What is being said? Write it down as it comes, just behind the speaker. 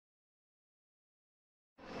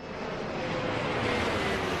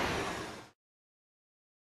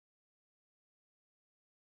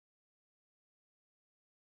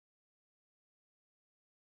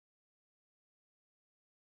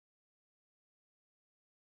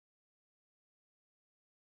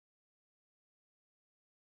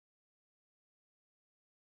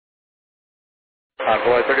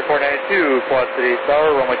Envoy 3492, Quad City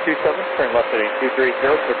Tower, runway 27, turn left heading 230,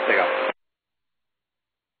 clear for takeoff.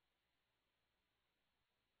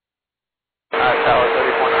 Tower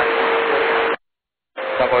 3492.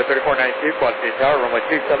 Envoy 3492, Quad City Tower, runway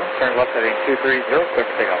 27, turn left heading 230, clear for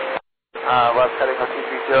takeoff. Left heading on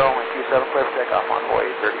 230, runway 27, clear for takeoff, Envoy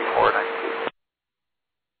 3492.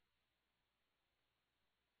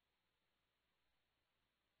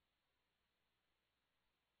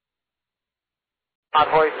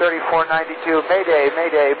 Envoy 3492, Mayday,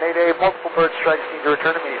 Mayday, Mayday, multiple bird strikes need to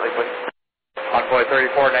return immediately, please. Envoy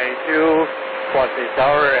 3492, Quad City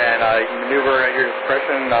Tower, and maneuver at your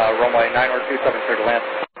discretion, runway 9027, clear to land.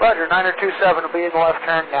 Roger, 9027 will be in the left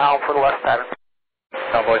turn now for the left pattern.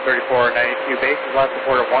 Envoy 3492, base is last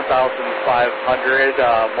support of 1,500,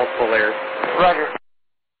 multiple layers. Roger.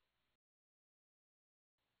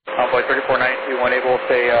 Envoy 3492, when able to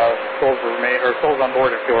say souls on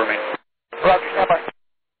board if fuel remains. Roger, stand by.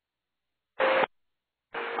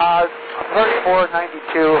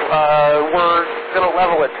 3492, we're going to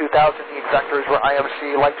level at 2,000 need vectors. We're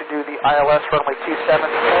IMC. Like to do the ILS runway 27,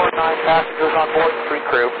 49 passengers on board, 3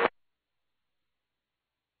 crew.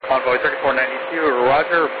 Envoy 3492,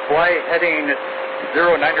 Roger, flight heading 090,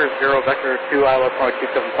 vector 2, ILS runway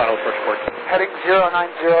 27, final first port. Heading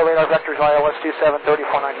 090, radar vectors ILS 27,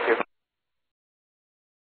 3492.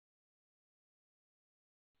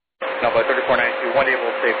 Envoy 3492, one able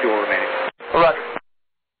to say fuel remaining. Roger.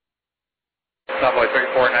 Envoy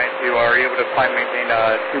 3492, are you able to climb maintain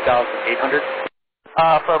 2,800?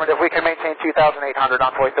 Affirmative, we can maintain 2,800,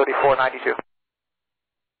 Envoy 3492.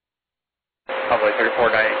 Envoy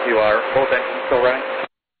 3492, are both engines still running?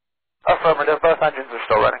 Affirmative, both engines are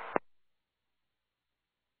still running.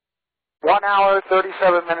 1 hour,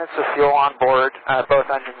 37 minutes of fuel on board, both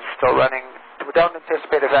engines are still running. We don't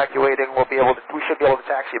anticipate evacuating. We should be able to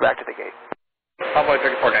taxi back to the gate. Envoy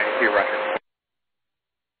 3492, Roger.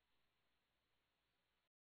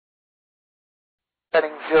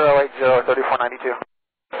 Heading 080, 3492.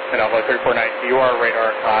 And Envoy 3492, you are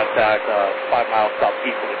radar contact 5 miles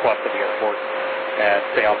southeast of the west of the airport. And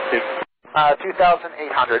stay altitude.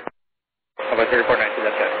 2,800. Envoy 3492,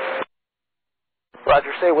 that's it.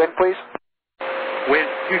 Roger, say wind, please. Wind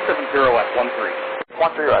 270 at 13.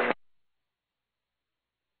 13, Roger.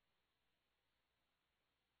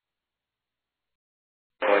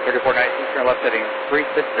 Envoy 3492, turn left heading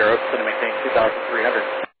 360, going to maintain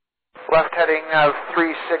 2,300. Left heading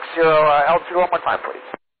 360, altitude one more time, please.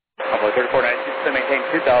 Envoy 3492, going to maintain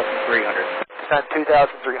 2,300. Descent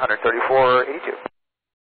 2,300, 3482.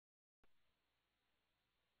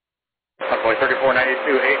 Envoy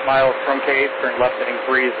 3492, 8 miles from Cave, turn left heading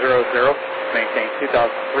 300, maintain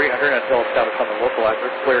 2,300 until established on the local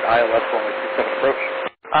address, cleared ILS runway 27 approach.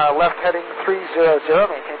 Left heading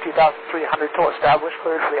 300, maintain 2,300 till established,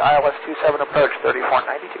 cleared for the ILS 27 approach,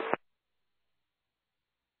 3492.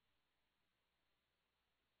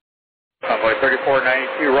 Envoy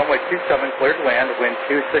 3492, runway 27, cleared to land, wind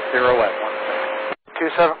 260 at 1.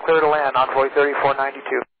 27 clear to land, Envoy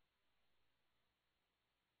 3492.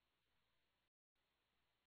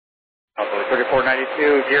 Envoy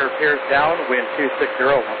 3492, gear appears down, wind 260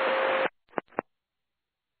 at 1.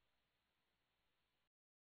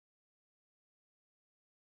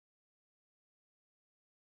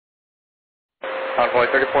 Envoy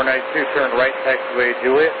 3492, turn right, taxiway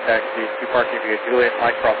Juliet, taxi to parking via Juliet,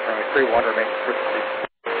 Mike cross runway 31, remain frequency.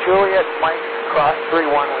 Juliet, Mike, cross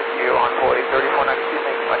 31 with you, Envoy 3492,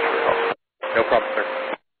 thank you much for your help. No problem, sir.